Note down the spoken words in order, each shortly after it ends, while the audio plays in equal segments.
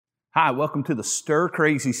Hi, welcome to the Stir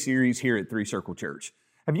Crazy series here at Three Circle Church.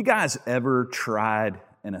 Have you guys ever tried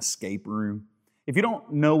an escape room? If you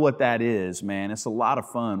don't know what that is, man, it's a lot of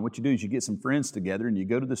fun. What you do is you get some friends together and you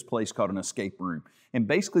go to this place called an escape room. And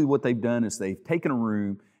basically what they've done is they've taken a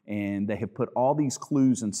room and they have put all these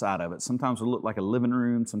clues inside of it. Sometimes it'll look like a living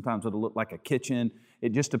room, sometimes it'll look like a kitchen.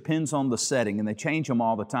 It just depends on the setting, and they change them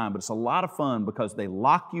all the time. But it's a lot of fun because they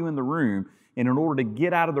lock you in the room, and in order to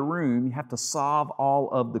get out of the room, you have to solve all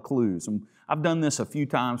of the clues. And I've done this a few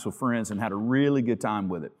times with friends and had a really good time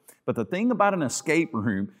with it. But the thing about an escape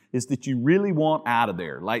room is that you really want out of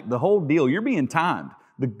there. Like the whole deal, you're being timed.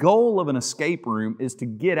 The goal of an escape room is to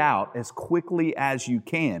get out as quickly as you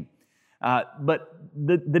can. But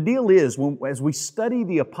the deal is, as we study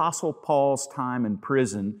the Apostle Paul's time in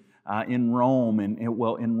prison in Rome,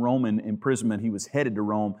 in Roman imprisonment, he was headed to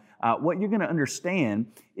Rome. What you're going to understand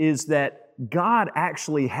is that God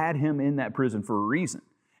actually had him in that prison for a reason.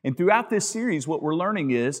 And throughout this series, what we're learning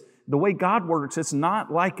is the way God works, it's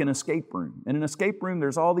not like an escape room. In an escape room,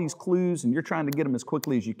 there's all these clues, and you're trying to get them as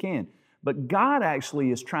quickly as you can. But God actually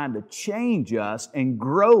is trying to change us and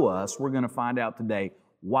grow us, we're going to find out today,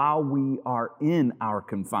 while we are in our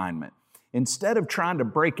confinement. Instead of trying to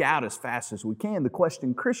break out as fast as we can, the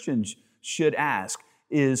question Christians should ask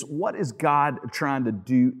is, what is God trying to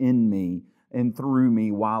do in me and through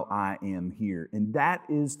me while I am here? And that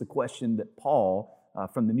is the question that Paul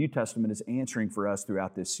from the New Testament is answering for us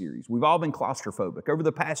throughout this series. We've all been claustrophobic. Over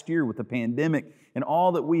the past year with the pandemic and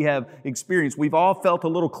all that we have experienced, we've all felt a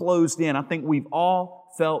little closed in. I think we've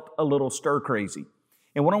all felt a little stir crazy.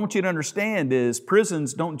 And what I want you to understand is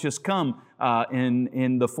prisons don't just come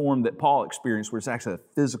in the form that Paul experienced, where it's actually a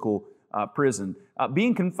physical prison.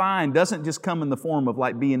 Being confined doesn't just come in the form of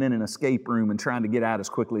like being in an escape room and trying to get out as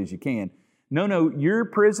quickly as you can. No, your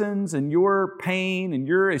prisons and your pain and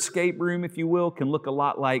your escape room, if you will, can look a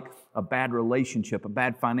lot like a bad relationship, a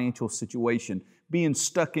bad financial situation, being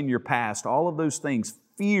stuck in your past, all of those things,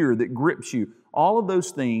 fear that grips you, all of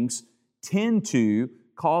those things tend to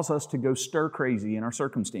cause us to go stir crazy in our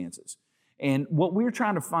circumstances. And what we're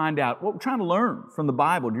trying to find out, what we're trying to learn from the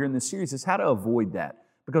Bible during this series is how to avoid that.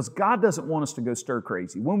 Because God doesn't want us to go stir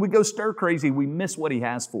crazy. When we go stir crazy, we miss what He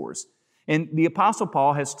has for us. And the Apostle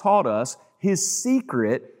Paul has taught us his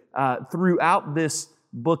secret throughout this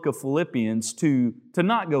book of Philippians to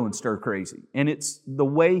not go and stir crazy. And it's the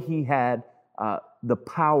way he had the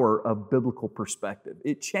power of biblical perspective.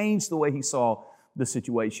 It changed the way he saw the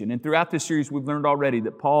situation. And throughout this series, we've learned already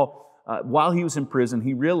that Paul, while he was in prison,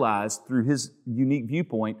 he realized through his unique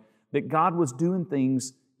viewpoint that God was doing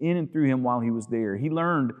things in and through him while he was there. He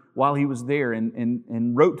learned while he was there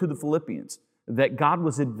and wrote to the Philippians that God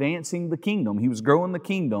was advancing the kingdom. He was growing the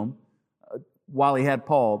kingdom while he had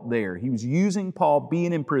Paul there. He was using Paul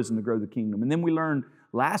being in prison to grow the kingdom. And then we learned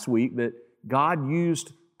last week that God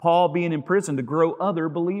used Paul being in prison to grow other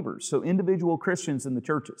believers. So individual Christians in the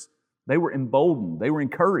churches, they were emboldened, they were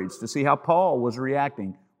encouraged to see how Paul was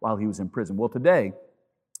reacting while he was in prison. Well, today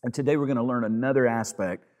we're going to learn another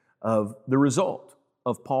aspect of the result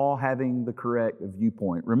of Paul having the correct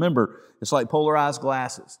viewpoint. Remember, it's like polarized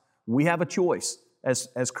glasses. We have a choice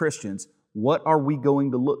as Christians. What are we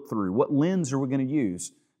going to look through? What lens are we going to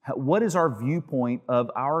use? What is our viewpoint of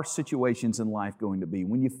our situations in life going to be?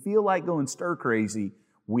 When you feel like going stir crazy,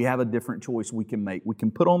 we have a different choice we can make. We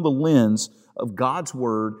can put on the lens of God's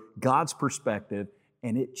Word, God's perspective,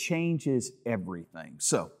 and it changes everything.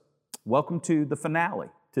 So, welcome to the finale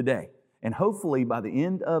today. And hopefully by the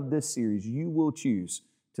end of this series, you will choose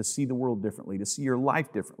to see the world differently, to see your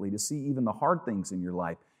life differently, to see even the hard things in your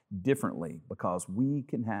life differently, because we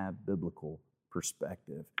can have biblical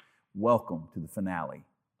perspective. Welcome to the finale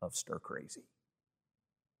of Stir Crazy.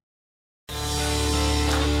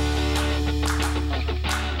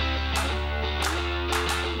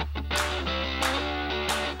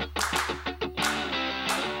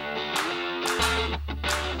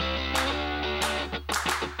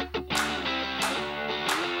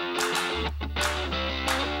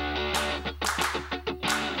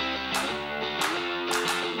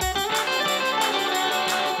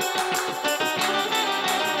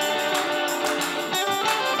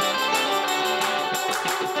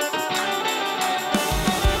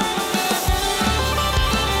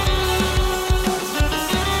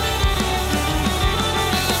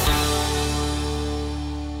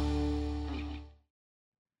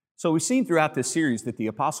 So we've seen throughout this series that the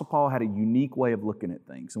Apostle Paul had a unique way of looking at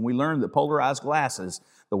things. And we learned that polarized glasses,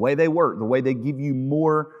 the way they work, the way they give you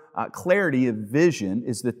more clarity of vision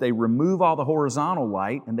is that they remove all the horizontal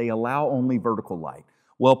light and they allow only vertical light.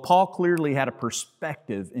 Well, Paul clearly had a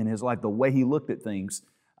perspective in his life, the way he looked at things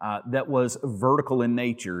that was vertical in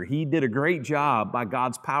nature. He did a great job by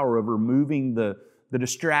God's power of removing the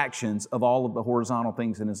distractions of all of the horizontal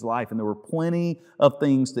things in his life, and there were plenty of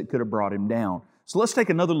things that could have brought him down. So let's take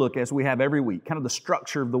another look, as we have every week, kind of the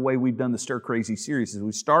structure of the way we've done the Stir Crazy series. As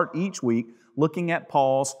we start each week looking at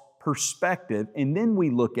Paul's perspective, and then we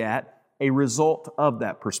look at a result of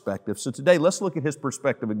that perspective. So today, let's look at his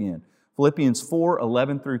perspective again. Philippians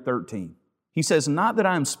 4:11 through 13. He says, "Not that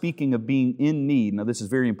I am speaking of being in need," now this is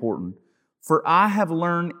very important, "for I have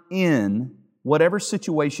learned in whatever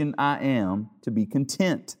situation I am to be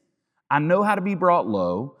content. I know how to be brought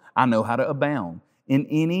low. I know how to abound. In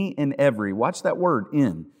any and every," watch that word,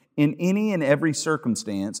 in any and every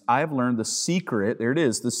circumstance, I have learned the secret, there it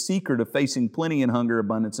is, the secret of facing plenty and hunger,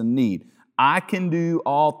 abundance and need. I can do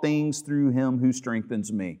all things through Him who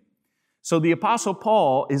strengthens me. So the Apostle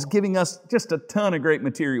Paul is giving us just a ton of great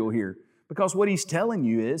material here, because what he's telling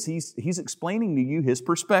you is he's explaining to you his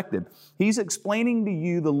perspective. He's explaining to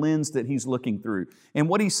you the lens that he's looking through. And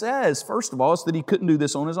what he says, first of all, is that he couldn't do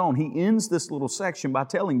this on his own. He ends this little section by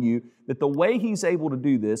telling you that the way he's able to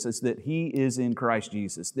do this is that he is in Christ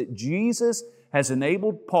Jesus. That Jesus has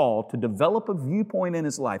enabled Paul to develop a viewpoint in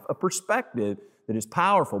his life, a perspective that is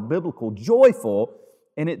powerful, biblical, joyful,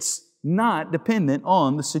 and it's not dependent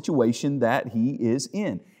on the situation that he is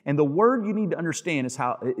in. And the word you need to understand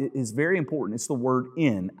is very important. It's the word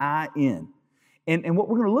in, I-N. And what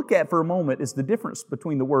we're going to look at for a moment is the difference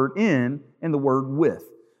between the word in and the word with.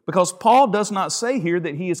 Because Paul does not say here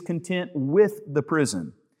that he is content with the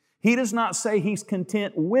prison. He does not say he's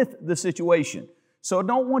content with the situation. So I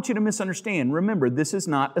don't want you to misunderstand. Remember, this is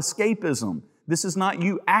not escapism. This is not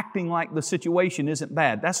you acting like the situation isn't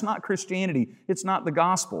bad. That's not Christianity. It's not the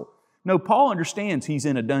gospel. No, Paul understands he's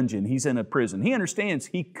in a dungeon, he's in a prison. He understands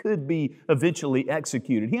he could be eventually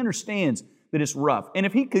executed. He understands that it's rough. And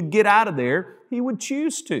if he could get out of there, he would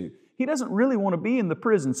choose to. He doesn't really want to be in the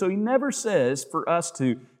prison. So he never says for us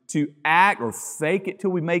to act or fake it till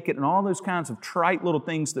we make it and all those kinds of trite little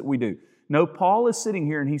things that we do. No, Paul is sitting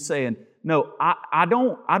here and he's saying, no, I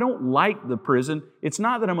don't like the prison. It's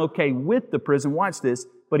not that I'm okay with the prison. Watch this.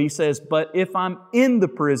 But he says, but if I'm in the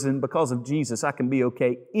prison because of Jesus, I can be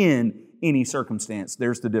okay in any circumstance.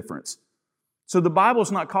 There's the difference. So the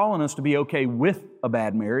Bible's not calling us to be okay with a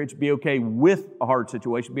bad marriage, be okay with a hard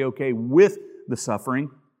situation, be okay with the suffering.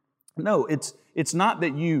 No, it's not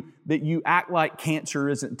that you act like cancer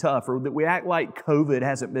isn't tough, or that we act like COVID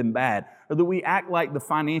hasn't been bad, or that we act like the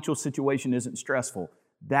financial situation isn't stressful.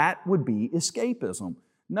 That would be escapism.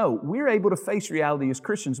 No, we're able to face reality as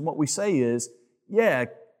Christians, and what we say is, yeah,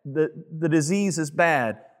 the disease is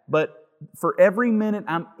bad, but for every minute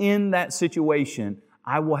I'm in that situation,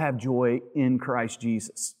 I will have joy in Christ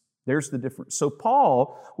Jesus. There's the difference. So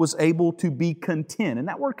Paul was able to be content, and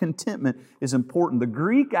that word contentment is important. The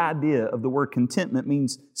Greek idea of the word contentment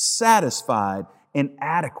means satisfied and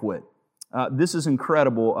adequate. This is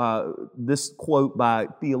incredible. This quote by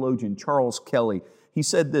theologian Charles Kelly, he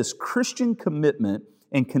said this, "Christian commitment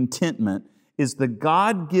and contentment is the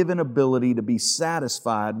God-given ability to be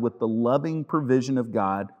satisfied with the loving provision of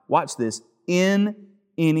God," watch this, "in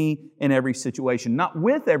any and every situation." Not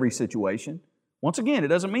with every situation. Once again, it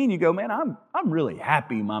doesn't mean you go, man, I'm really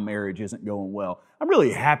happy my marriage isn't going well. I'm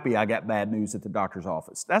really happy I got bad news at the doctor's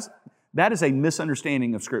office. That is a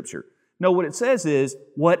misunderstanding of Scripture. No, what it says is,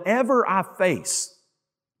 whatever I face,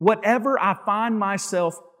 whatever I find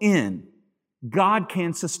myself in, God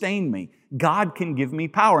can sustain me. God can give me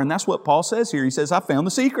power. And that's what Paul says here. He says, I found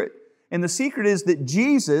the secret. And the secret is that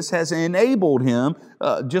Jesus has enabled him,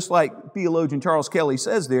 just like theologian Charles Kelly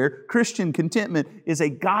says there, Christian contentment is a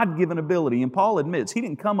God-given ability. And Paul admits he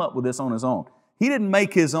didn't come up with this on his own. He didn't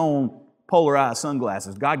make his own polarized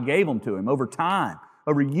sunglasses. God gave them to him over time,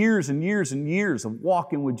 over years and years and years of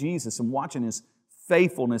walking with Jesus and watching His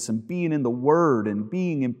faithfulness and being in the Word and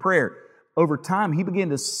being in prayer. Over time, he began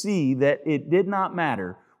to see that it did not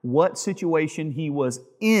matter what situation he was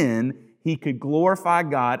in, he could glorify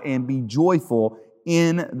God and be joyful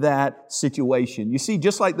in that situation. You see,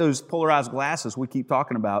 just like those polarized glasses we keep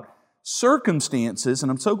talking about, circumstances,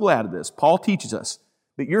 and I'm so glad of this, Paul teaches us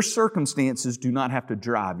that your circumstances do not have to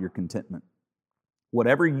drive your contentment.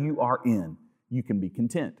 Whatever you are in, you can be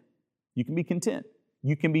content. You can be content.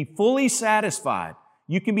 You can be fully satisfied.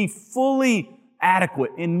 You can be fully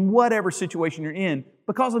adequate in whatever situation you're in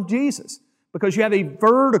because of Jesus. Because you have a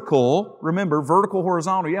vertical, remember, vertical,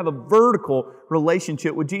 horizontal, you have a vertical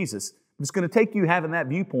relationship with Jesus. It's going to take you having that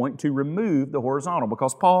viewpoint to remove the horizontal,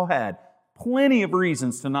 because Paul had plenty of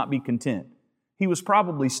reasons to not be content. He was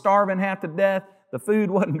probably starving half to death, the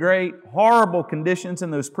food wasn't great, horrible conditions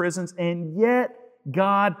in those prisons, and yet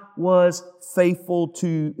God was faithful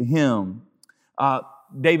to him.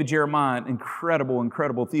 David Jeremiah,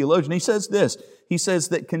 incredible theologian, he says this. He says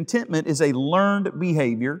that contentment is a learned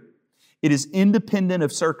behavior. It is independent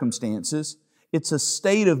of circumstances. It's a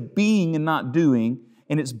state of being and not doing,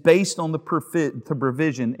 and it's based on the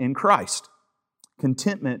provision in Christ.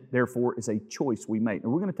 Contentment, therefore, is a choice we make.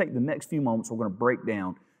 And we're going to take the next few moments, we're going to break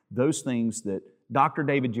down those things that Dr.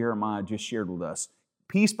 David Jeremiah just shared with us.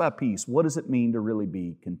 Piece by piece, what does it mean to really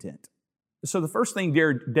be content? So the first thing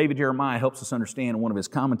David Jeremiah helps us understand in one of his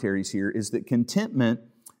commentaries here is that contentment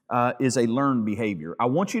is a learned behavior. I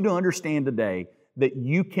want you to understand today that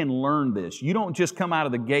you can learn this. You don't just come out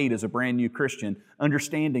of the gate as a brand new Christian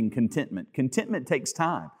understanding contentment. Contentment takes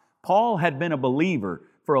time. Paul had been a believer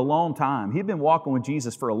for a long time. He'd been walking with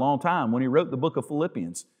Jesus for a long time when he wrote the book of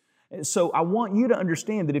Philippians. So I want you to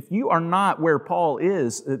understand that if you are not where Paul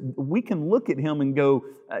is, we can look at him and go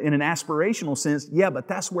in an aspirational sense, yeah, but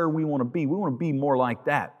that's where we want to be. We want to be more like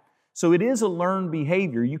that. So it is a learned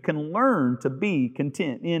behavior. You can learn to be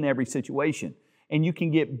content in every situation, and you can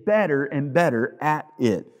get better and better at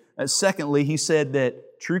it. Secondly, he said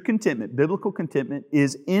that true contentment, biblical contentment,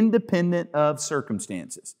 is independent of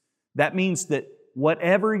circumstances. That means that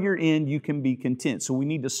whatever you're in, you can be content. So we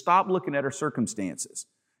need to stop looking at our circumstances.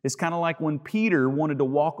 It's kind of like when Peter wanted to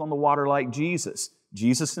walk on the water like Jesus.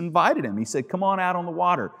 Jesus invited him. He said, come on out on the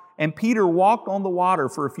water. And Peter walked on the water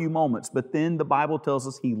for a few moments, but then the Bible tells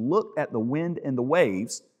us he looked at the wind and the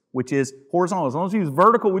waves, which is horizontal. As long as he was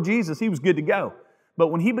vertical with Jesus, he was good to go. But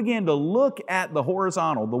when he began to look at the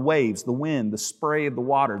horizontal, the waves, the wind, the spray of the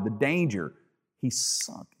water, the danger, he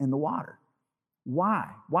sunk in the water. Why?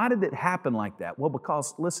 Why did it happen like that? Well,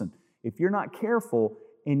 because, listen, if you're not careful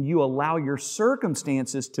and you allow your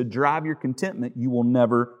circumstances to drive your contentment, you will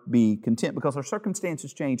never be content because our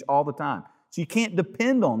circumstances change all the time. So you can't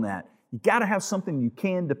depend on that. You got to have something you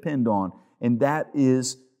can depend on, and that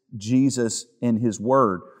is Jesus and His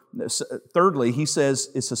Word. Thirdly, he says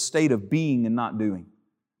it's a state of being and not doing.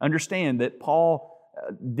 Understand that Paul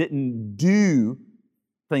didn't do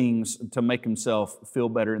things to make himself feel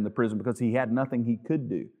better in the prison because he had nothing he could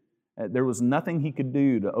do. There was nothing he could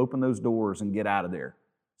do to open those doors and get out of there.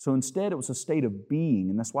 So instead, it was a state of being,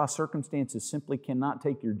 and that's why circumstances simply cannot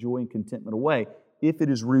take your joy and contentment away if it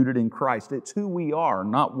is rooted in Christ. It's who we are,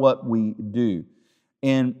 not what we do.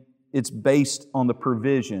 And it's based on the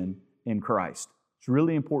provision in Christ. It's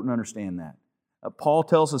really important to understand that. Paul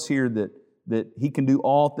tells us here that he can do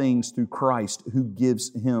all things through Christ who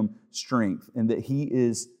gives him strength, and that He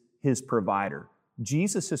is his provider.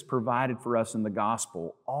 Jesus has provided for us in the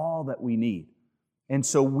gospel all that we need. And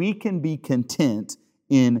so we can be content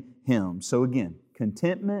in Him. So again,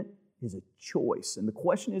 contentment is a choice. And the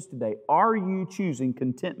question is today, are you choosing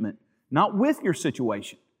contentment, not with your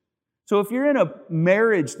situation? So if you're in a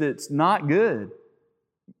marriage that's not good,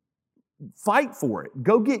 fight for it.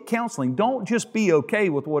 Go get counseling. Don't just be okay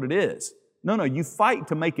with what it is. No, you fight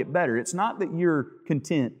to make it better. It's not that you're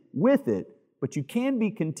content with it, but you can be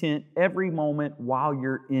content every moment while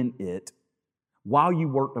you're in it, while you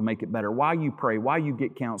work to make it better, while you pray, while you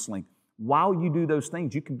get counseling. While you do those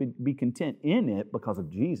things, you can be content in it because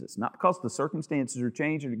of Jesus. Not because the circumstances are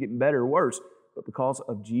changing or getting better or worse, but because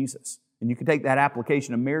of Jesus. And you can take that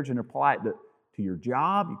application of marriage and apply it to your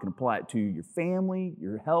job. You can apply it to your family,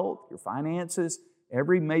 your health, your finances,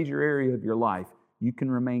 every major area of your life. You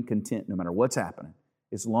can remain content no matter what's happening,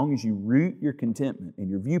 as long as you root your contentment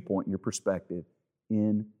and your viewpoint and your perspective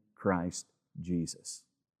in Christ Jesus.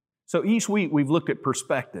 So each week we've looked at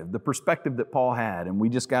perspective, the perspective that Paul had, and we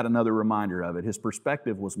just got another reminder of it. His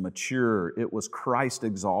perspective was mature. It was Christ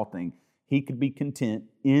exalting. He could be content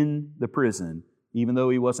in the prison, even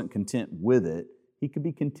though he wasn't content with it. He could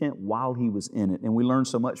be content while he was in it, and we learned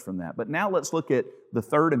so much from that. But now let's look at the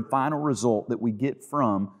third and final result that we get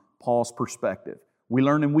from Paul's perspective. We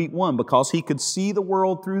learned in week 1, because he could see the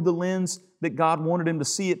world through the lens that God wanted him to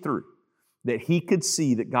see it through, that he could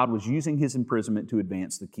see that God was using his imprisonment to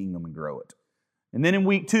advance the kingdom and grow it. And then in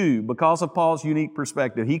week 2, because of Paul's unique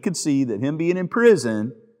perspective, he could see that him being in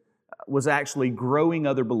prison was actually growing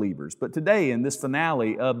other believers. But today, in this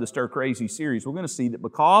finale of the Stir Crazy series, we're going to see that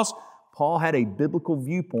because Paul had a biblical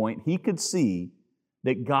viewpoint, he could see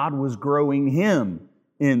that God was growing him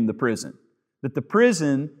in the prison, that the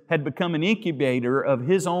prison had become an incubator of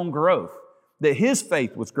his own growth, that his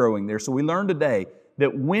faith was growing there. So we learned today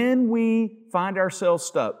that when we find ourselves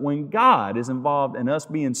stuck, when God is involved in us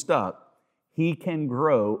being stuck, He can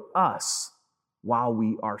grow us while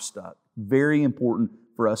we are stuck. Very important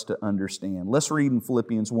for us to understand. Let's read in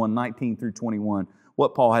Philippians 1:19 through 21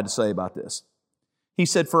 what Paul had to say about this. He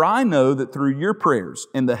said, "For I know that through your prayers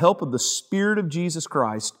and the help of the Spirit of Jesus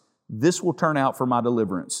Christ, this will turn out for my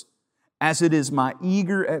deliverance, as it is my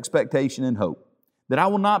eager expectation and hope, that I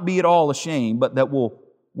will not be at all ashamed, but that will,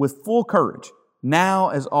 with full courage, now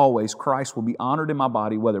as always, Christ will be honored in my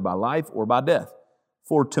body, whether by life or by death.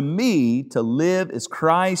 For to me, to live is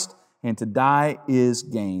Christ, and to die is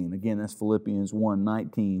gain." Again, that's Philippians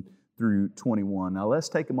 1:19 through 21. Now let's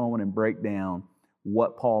take a moment and break down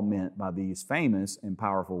what Paul meant by these famous and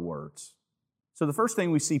powerful words. So the first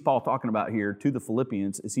thing we see Paul talking about here to the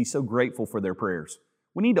Philippians is he's so grateful for their prayers.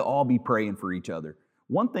 We need to all be praying for each other.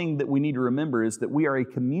 One thing that we need to remember is that we are a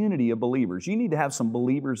community of believers. You need to have some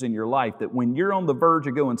believers in your life that when you're on the verge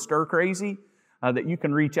of going stir crazy, that you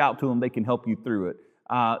can reach out to them, they can help you through it.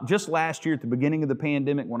 Just last year at the beginning of the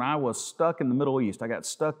pandemic, when I was stuck in the Middle East, I got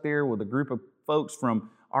stuck there with a group of folks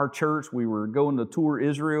from our church. We were going to tour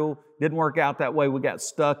Israel. Didn't work out that way. We got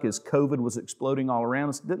stuck as COVID was exploding all around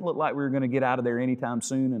us. Didn't look like we were going to get out of there anytime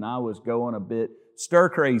soon, and I was going a bit stir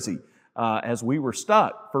crazy as we were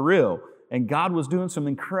stuck, for real. And God was doing some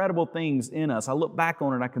incredible things in us. I look back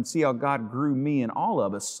on it, I can see how God grew me and all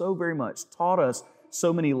of us so very much, taught us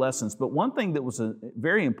so many lessons. But one thing that was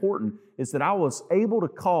very important is that I was able to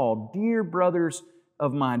call dear brothers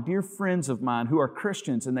of mine, dear friends of mine who are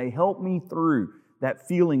Christians, and they helped me through that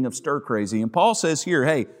feeling of stir crazy. And Paul says here,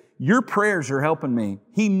 hey, your prayers are helping me.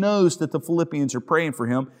 He knows that the Philippians are praying for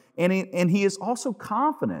him, and he is also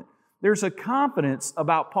confident. There's a confidence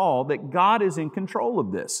about Paul that God is in control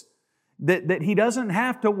of this, that he doesn't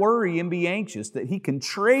have to worry and be anxious, that he can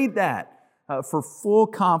trade that for full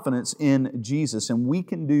confidence in Jesus, and we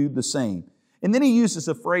can do the same. And then he uses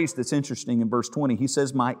a phrase that's interesting in verse 20. He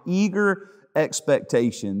says, my eager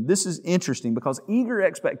expectation. This is interesting because eager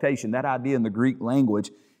expectation, that idea in the Greek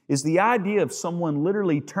language, is the idea of someone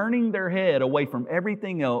literally turning their head away from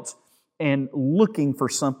everything else and looking for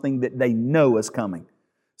something that they know is coming.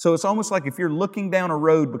 So it's almost like if you're looking down a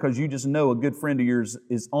road because you just know a good friend of yours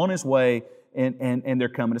is on his way and they're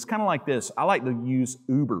coming. It's kind of like this. I like to use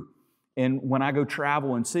Uber. And when I go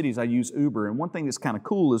travel in cities, I use Uber. And one thing that's kind of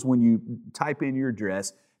cool is when you type in your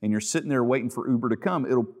address and you're sitting there waiting for Uber to come,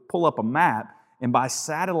 it'll pull up a map, and by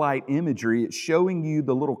satellite imagery, it's showing you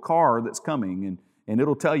the little car that's coming, and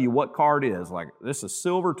it'll tell you what car it is. Like, this is a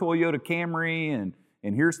silver Toyota Camry,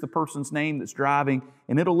 and here's the person's name that's driving,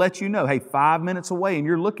 and it'll let you know, hey, 5 minutes away, and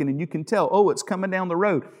you're looking, and you can tell, oh, it's coming down the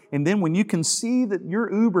road. And then when you can see that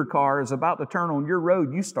your Uber car is about to turn on your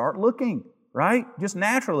road, you start looking, right? Just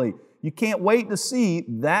naturally. You can't wait to see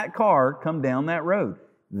that car come down that road.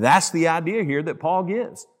 That's the idea here that Paul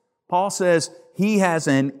gives. Paul says he has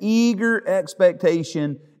an eager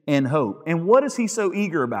expectation and hope. And what is he so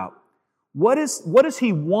eager about? What does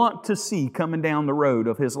he want to see coming down the road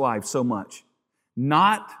of his life so much?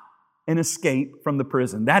 Not an escape from the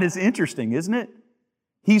prison. That is interesting, isn't it?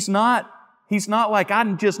 He's not like, I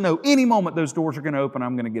just know any moment those doors are going to open,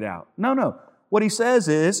 I'm going to get out. No. What he says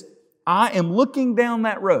is, I am looking down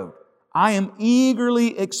that road. I am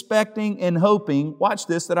eagerly expecting and hoping, watch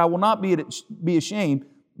this, that I will not be ashamed,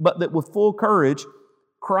 but that with full courage,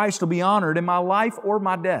 Christ will be honored in my life or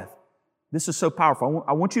my death. This is so powerful.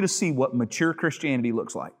 I want you to see what mature Christianity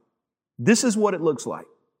looks like. This is what it looks like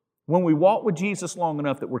when we walk with Jesus long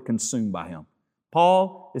enough that we're consumed by Him.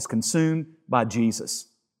 Paul is consumed by Jesus.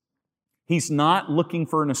 He's not looking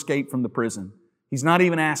for an escape from the prison. He's not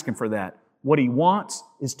even asking for that. What he wants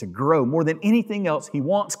is to grow. More than anything else, he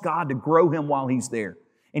wants God to grow him while he's there.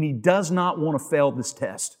 And he does not want to fail this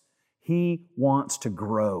test. He wants to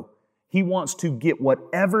grow. He wants to get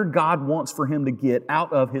whatever God wants for him to get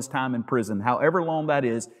out of his time in prison, however long that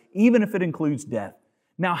is, even if it includes death.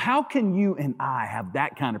 Now, how can you and I have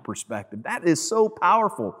that kind of perspective? That is so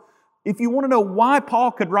powerful. If you want to know why Paul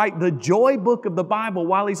could write the joy book of the Bible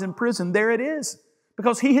while he's in prison, there it is.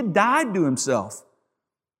 Because he had died to himself.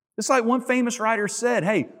 It's like one famous writer said,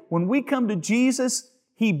 hey, when we come to Jesus,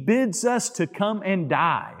 He bids us to come and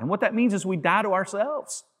die. And what that means is we die to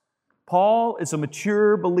ourselves. Paul is a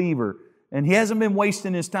mature believer, and he hasn't been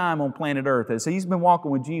wasting his time on planet Earth. As he's been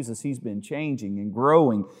walking with Jesus, he's been changing and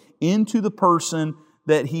growing into the person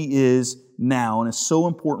that he is now. And it's so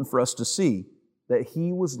important for us to see that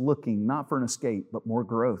he was looking not for an escape, but more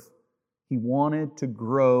growth. He wanted to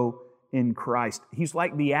grow in Christ. He's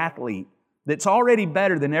like the athlete that's already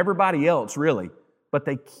better than everybody else, really. But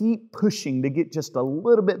they keep pushing to get just a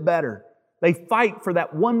little bit better. They fight for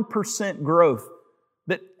that 1% growth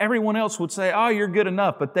that everyone else would say, oh, you're good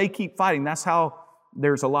enough, but they keep fighting. That's how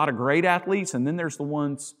there's a lot of great athletes, and then there's the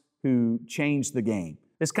ones who change the game.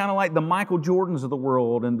 It's kind of like the Michael Jordans of the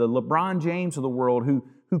world and the LeBron James of the world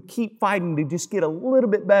who who keep fighting to just get a little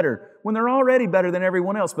bit better when they're already better than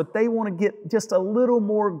everyone else, but they want to get just a little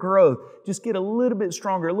more growth, just get a little bit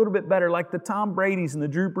stronger, a little bit better, like the Tom Brady's and the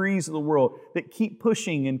Drew Brees of the world that keep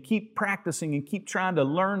pushing and keep practicing and keep trying to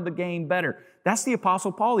learn the game better. That's the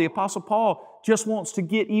Apostle Paul. The Apostle Paul just wants to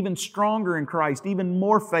get even stronger in Christ, even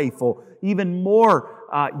more faithful, even more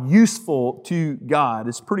useful to God.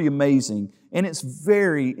 It's pretty amazing, and it's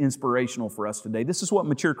very inspirational for us today. This is what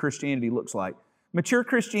mature Christianity looks like. Mature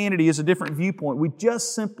Christianity is a different viewpoint. We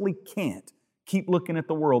just simply can't keep looking at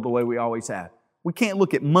the world the way we always have. We can't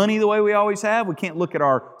look at money the way we always have. We can't look at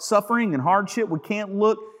our suffering and hardship. We can't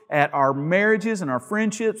look at our marriages and our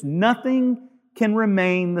friendships. Nothing can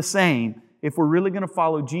remain the same if we're really going to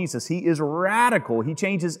follow Jesus. He is radical. He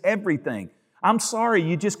changes everything. I'm sorry,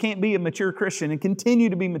 you just can't be a mature Christian and continue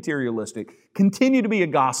to be materialistic, continue to be a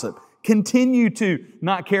gossip, continue to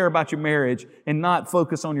not care about your marriage and not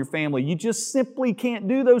focus on your family. You just simply can't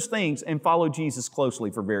do those things and follow Jesus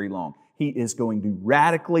closely for very long. He is going to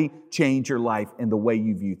radically change your life and the way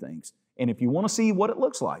you view things. And if you want to see what it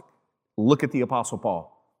looks like, look at the Apostle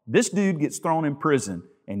Paul. This dude gets thrown in prison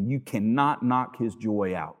and you cannot knock his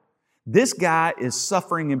joy out. This guy is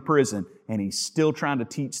suffering in prison and he's still trying to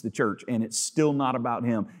teach the church, and it's still not about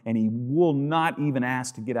him, and he will not even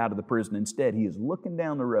ask to get out of the prison. Instead, he is looking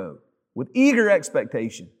down the road with eager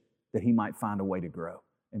expectation that he might find a way to grow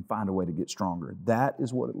and find a way to get stronger. That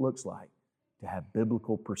is what it looks like to have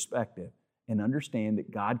biblical perspective and understand that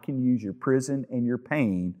God can use your prison and your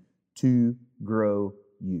pain to grow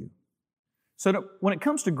you. So when it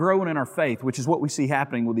comes to growing in our faith, which is what we see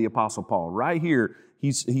happening with the Apostle Paul, right here,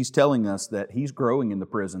 he's telling us that he's growing in the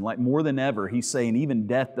prison. Like more than ever, he's saying, even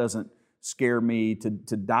death doesn't scare me. To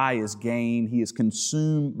die is gain. He is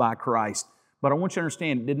consumed by Christ. But I want you to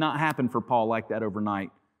understand, it did not happen for Paul like that overnight.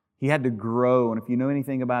 He had to grow, and if you know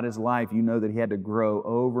anything about his life, you know that he had to grow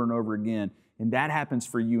over and over again. And that happens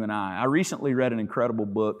for you and I. I recently read an incredible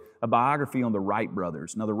book, a biography on the Wright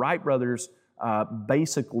brothers. Now, the Wright brothers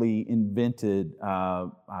basically invented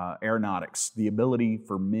aeronautics, the ability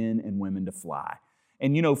for men and women to fly.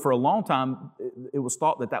 And you know, for a long time, it was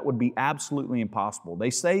thought that that would be absolutely impossible. They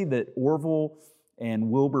say that Orville and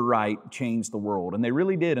Wilbur Wright changed the world, and they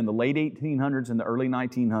really did in the late 1800s and the early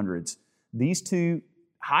 1900s. These two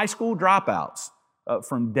high school dropouts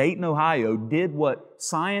from Dayton, Ohio, did what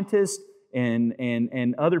scientists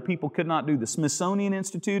and other people could not do. The Smithsonian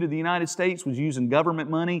Institute of the United States was using government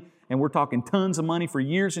money, and we're talking tons of money for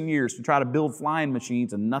years and years to try to build flying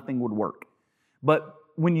machines, and nothing would work. But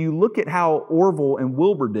when you look at how Orville and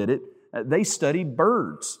Wilbur did it, they studied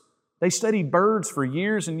birds. They studied birds for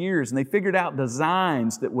years and years, and they figured out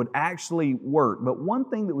designs that would actually work. But one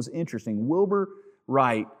thing that was interesting, Wilbur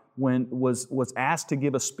Wright, when was asked to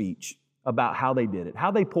give a speech about how they did it,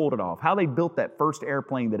 how they pulled it off, how they built that first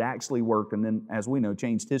airplane that actually worked, and then, as we know,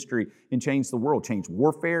 changed history and changed the world, changed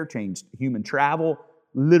warfare, changed human travel,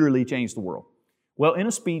 literally changed the world. Well, in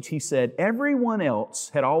a speech, he said, everyone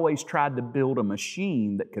else had always tried to build a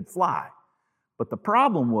machine that could fly. But the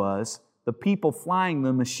problem was the people flying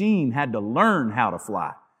the machine had to learn how to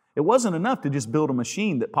fly. It wasn't enough to just build a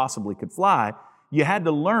machine that possibly could fly. You had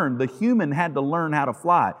to learn, the human had to learn how to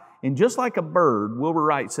fly. And just like a bird, Wilbur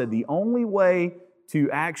Wright said, the only way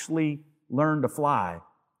to actually learn to fly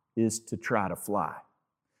is to try to fly.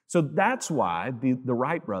 So that's why the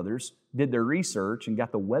Wright brothers did their research and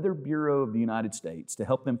got the Weather Bureau of the United States to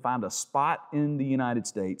help them find a spot in the United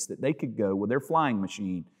States that they could go with their flying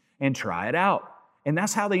machine and try it out. And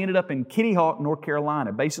that's how they ended up in Kitty Hawk, North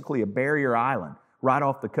Carolina, basically a barrier island right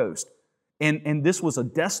off the coast. And this was a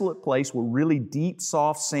desolate place with really deep,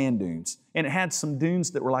 soft sand dunes. And it had some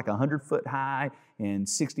dunes that were like 100 foot high and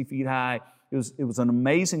 60 feet high. It was an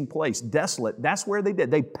amazing place, desolate. That's where they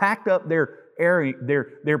did. They packed up their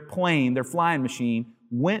plane, their flying machine,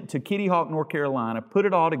 went to Kitty Hawk, North Carolina, put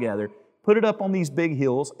it all together, put it up on these big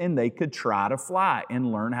hills, and they could try to fly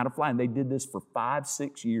and learn how to fly. And they did this for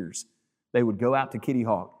 5-6 years. They would go out to Kitty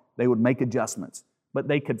Hawk. They would make adjustments. But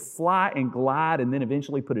they could fly and glide and then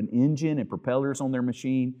eventually put an engine and propellers on their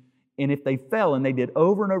machine. And if they fell, and they did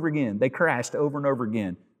over and over again, they crashed over and over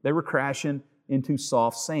again. They were crashing into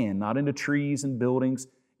soft sand, not into trees and buildings.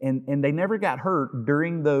 And they never got hurt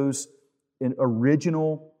during those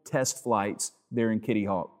original test flights there in Kitty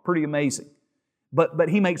Hawk. Pretty amazing. But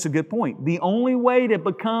he makes a good point. The only way to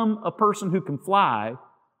become a person who can fly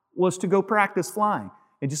was to go practice flying.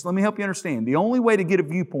 And just let me help you understand. The only way to get a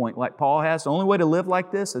viewpoint like Paul has, the only way to live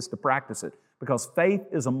like this is to practice it, because faith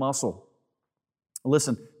is a muscle.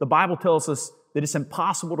 Listen, the Bible tells us that it's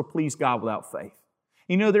impossible to please God without faith.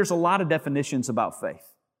 You know, there's a lot of definitions about faith.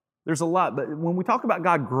 There's a lot, but when we talk about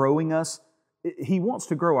God growing us, He wants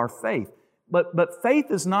to grow our faith. But faith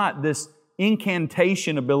is not this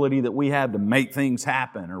incantation ability that we have to make things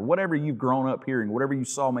happen, or whatever you've grown up hearing, whatever you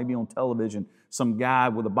saw maybe on television, some guy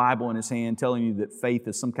with a Bible in his hand telling you that faith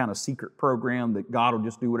is some kind of secret program that God will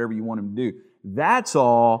just do whatever you want Him to do. That's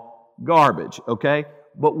all garbage, okay?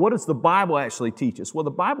 But what does the Bible actually teach us? Well,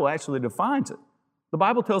 the Bible actually defines it. The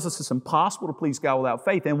Bible tells us it's impossible to please God without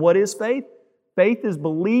faith. And what is faith? Faith is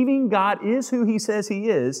believing God is who He says He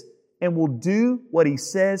is and will do what He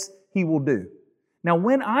says He will do. Now,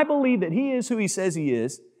 when I believe that He is who He says He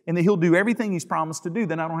is and that He'll do everything He's promised to do,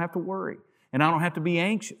 then I don't have to worry and I don't have to be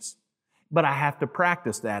anxious. But I have to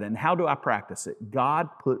practice that. And how do I practice it? God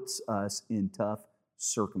puts us in tough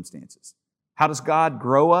circumstances. How does God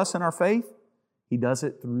grow us in our faith? He does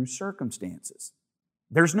it through circumstances.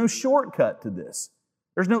 There's no shortcut to this.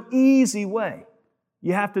 There's no easy way.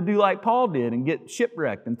 You have to do like Paul did and get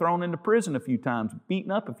shipwrecked and thrown into prison a few times,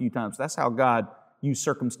 beaten up a few times. That's how God used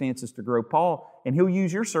circumstances to grow Paul, and He'll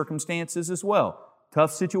use your circumstances as well.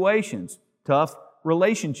 Tough situations, tough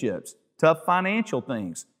relationships, tough financial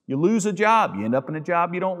things. You lose a job, you end up in a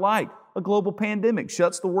job you don't like. A global pandemic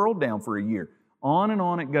shuts the world down for a year. On and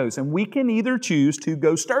on it goes. And we can either choose to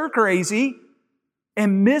go stir crazy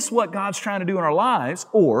and miss what God's trying to do in our lives,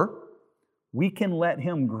 or we can let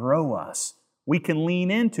Him grow us. We can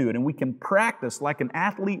lean into it and we can practice like an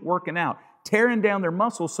athlete working out, tearing down their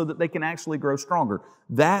muscles so that they can actually grow stronger.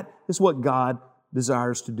 That is what God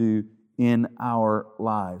desires to do in our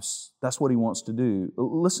lives. That's what He wants to do.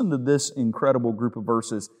 Listen to this incredible group of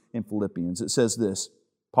verses in Philippians. It says this,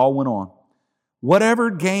 Paul went on,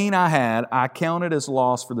 "Whatever gain I had, I counted as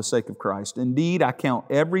loss for the sake of Christ. Indeed, I count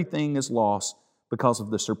everything as loss because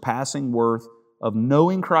of the surpassing worth of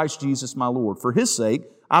knowing Christ Jesus my Lord. For His sake,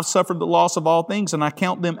 I've suffered the loss of all things, and I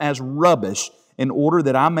count them as rubbish in order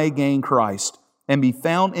that I may gain Christ and be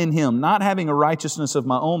found in Him, not having a righteousness of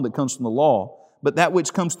my own that comes from the law, but that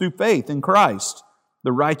which comes through faith in Christ,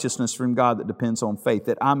 the righteousness from God that depends on faith,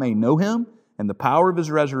 that I may know Him and the power of His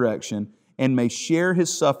resurrection and may share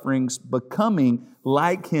His sufferings, becoming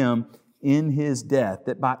like Him in His death,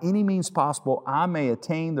 that by any means possible I may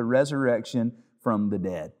attain the resurrection from the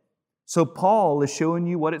dead." So Paul is showing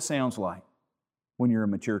you what it sounds like when you're a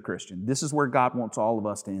mature Christian. This is where God wants all of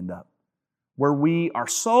us to end up, where we are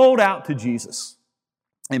sold out to Jesus.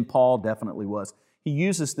 And Paul definitely was. He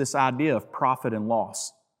uses this idea of profit and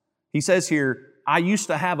loss. He says here, I used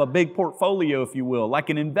to have a big portfolio, if you will, like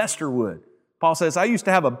an investor would. Paul says, I used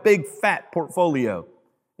to have a big fat portfolio.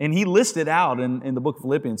 And he listed out in the book of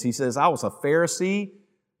Philippians, he says, I was a Pharisee.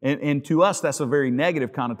 And to us, that's a very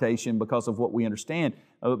negative connotation because of what we understand.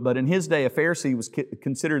 But in his day, a Pharisee was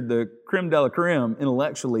considered the creme de la creme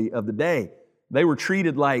intellectually of the day. They were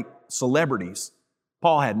treated like celebrities.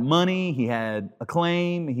 Paul had money, he had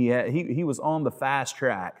acclaim, he was on the fast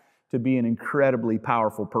track to be an incredibly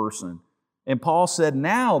powerful person. And Paul said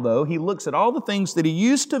now, though, he looks at all the things that he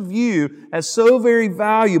used to view as so very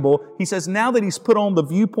valuable. He says now that he's put on the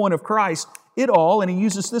viewpoint of Christ, it all, and he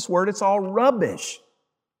uses this word, it's all rubbish.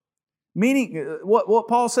 Meaning, what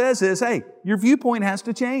Paul says is, hey, your viewpoint has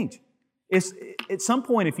to change. At some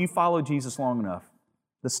point, if you follow Jesus long enough,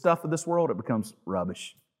 the stuff of this world, it becomes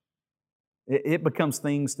rubbish. It becomes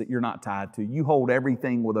things that you're not tied to. You hold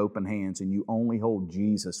everything with open hands and you only hold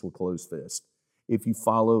Jesus with closed fists if you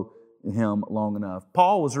follow Him long enough.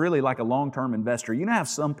 Paul was really like a long-term investor. You know how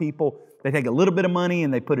some people, they take a little bit of money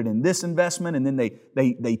and they put it in this investment and then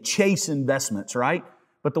they chase investments, right?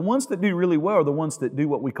 But the ones that do really well are the ones that do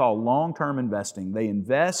what we call long-term investing. They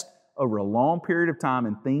invest over a long period of time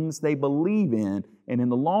in things they believe in, and in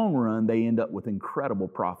the long run, they end up with incredible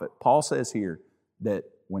profit. Paul says here that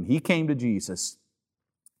when he came to Jesus,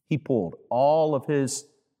 he pulled all of his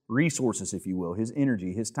resources, if you will, his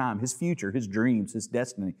energy, his time, his future, his dreams, his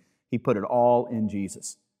destiny. He put it all in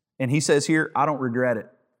Jesus. And he says here, I don't regret it.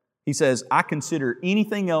 He says, I consider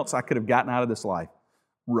anything else I could have gotten out of this life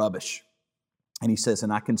rubbish. And he says,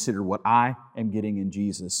 and I consider what I am getting in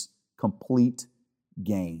Jesus complete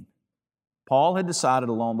gain. Paul had decided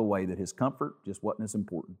along the way that his comfort just wasn't as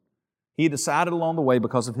important. He had decided along the way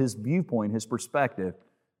because of his viewpoint, his perspective,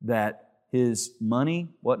 that his money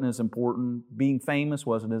wasn't as important, being famous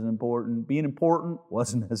wasn't as important, being important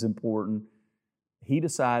wasn't as important. He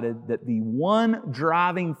decided that the one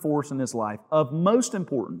driving force in his life of most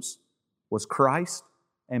importance was Christ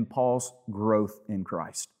and Paul's growth in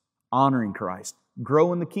Christ, honoring Christ,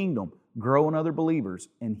 growing the kingdom, growing other believers,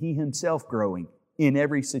 and he himself growing in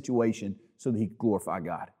every situation so that he could glorify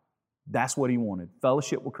God. That's what he wanted,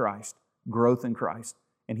 fellowship with Christ, growth in Christ.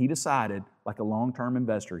 And he decided, like a long-term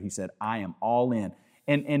investor, he said, I am all in.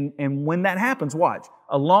 And when that happens, watch.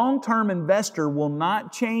 A long-term investor will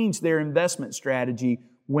not change their investment strategy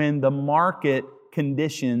when the market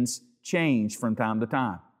conditions change from time to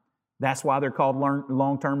time. That's why they're called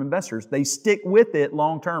long-term investors. They stick with it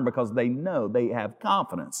long-term because they know they have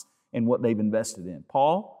confidence in what they've invested in.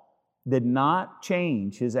 Paul did not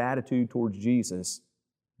change his attitude towards Jesus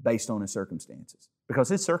based on his circumstances, because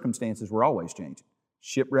his circumstances were always changing.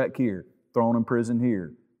 Shipwreck here, thrown in prison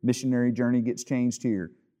here, missionary journey gets changed here,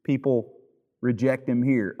 people reject him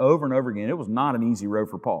here, over and over again. It was not an easy road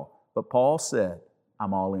for Paul. But Paul said,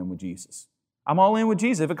 I'm all in with Jesus. I'm all in with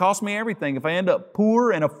Jesus. If it costs me everything, if I end up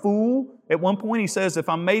poor and a fool, at one point he says, if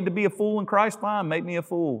I'm made to be a fool in Christ, fine, make me a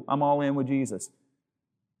fool. I'm all in with Jesus.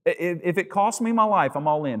 If it costs me my life, I'm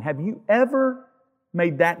all in. Have you ever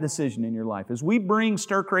made that decision in your life? As we bring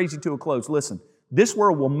Stir Crazy to a close, listen, this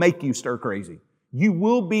world will make you stir crazy. You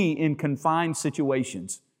will be in confined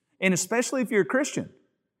situations. And especially if you're a Christian.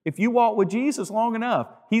 If you walk with Jesus long enough,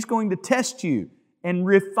 He's going to test you and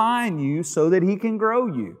refine you so that He can grow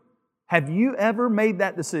you. Have you ever made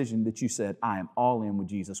that decision that you said, I am all in with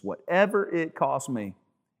Jesus, whatever it costs me?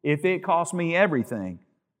 If it costs me everything,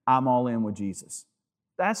 I'm all in with Jesus.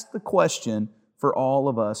 That's the question for all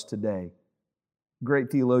of us today.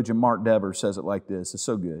 Great theologian Mark Dever says it like this. It's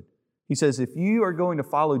so good. He says, if you are going to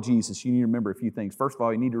follow Jesus, you need to remember a few things. First of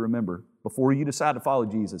all, you need to remember, before you decide to follow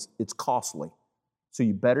Jesus, it's costly. So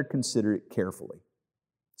you better consider it carefully.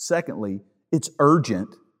 Secondly, it's urgent,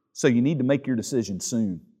 so you need to make your decision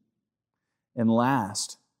soon. And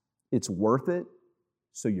last, it's worth it,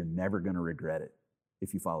 so you're never going to regret it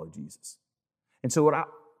if you follow Jesus. And so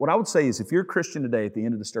what I would say is, if you're a Christian today at the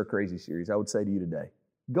end of the Stir Crazy series, I would say to you today,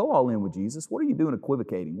 go all in with Jesus. What are you doing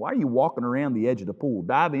equivocating? Why are you walking around the edge of the pool?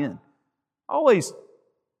 Dive in. It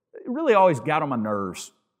really always got on my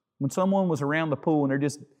nerves when someone was around the pool and they're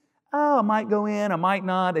just, oh, I might go in, I might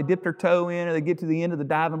not. They dip their toe in, or they get to the end of the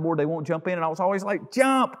diving board, they won't jump in. And I was always like,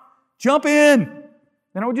 jump in.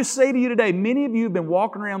 And I would just say to you today, many of you have been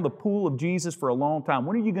walking around the pool of Jesus for a long time.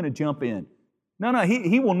 When are you going to jump in? No,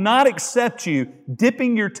 He will not accept you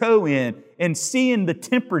dipping your toe in and seeing the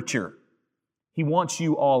temperature. He wants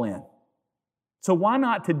you all in. So why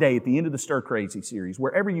not today at the end of the Stir Crazy series,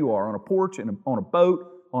 wherever you are, on a porch, on a boat,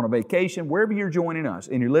 on a vacation, wherever you're joining us,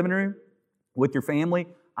 in your living room, with your family,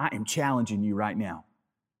 I am challenging you right now.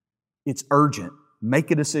 It's urgent. Make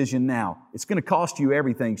a decision now. It's going to cost you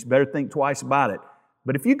everything, so you better think twice about it.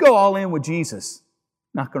 But if you go all in with Jesus,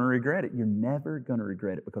 you're not going to regret it. You're never going to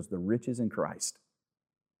regret it, because the riches in Christ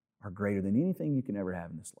are greater than anything you can ever have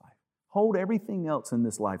in this life. Hold everything else in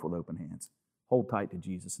this life with open hands. Hold tight to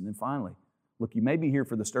Jesus. And then finally, look, you may be here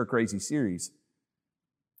for the Stir Crazy series,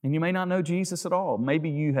 and you may not know Jesus at all. Maybe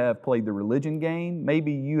you have played the religion game.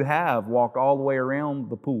 Maybe you have walked all the way around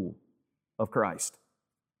the pool of Christ.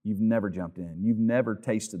 You've never jumped in. You've never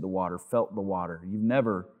tasted the water, felt the water. You've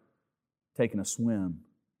never taken a swim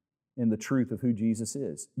in the truth of who Jesus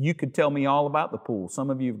is. You could tell me all about the pool. Some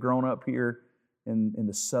of you have grown up here in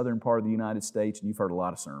the southern part of the United States, and you've heard a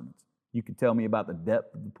lot of sermons. You could tell me about the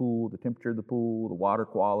depth of the pool, the temperature of the pool, the water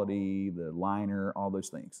quality, the liner, all those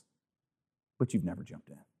things. But you've never jumped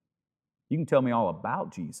in. You can tell me all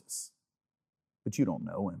about Jesus, but you don't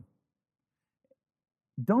know Him.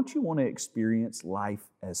 Don't you want to experience life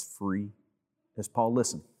as free as Paul?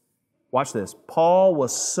 Listen, watch this. Paul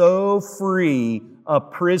was so free, a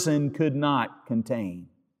prison could not contain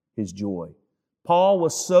his joy. Paul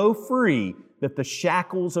was so free that the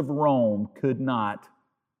shackles of Rome could not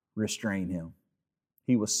restrain him.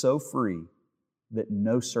 He was so free that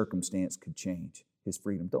no circumstance could change his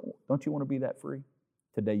freedom. Don't you want to be that free?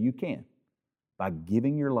 Today you can, by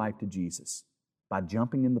giving your life to Jesus, by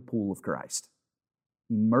jumping in the pool of Christ.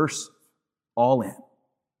 Immerse all in.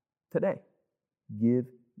 Today, give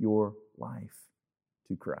your life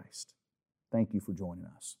to Christ. Thank you for joining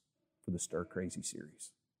us for the Stir Crazy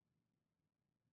series.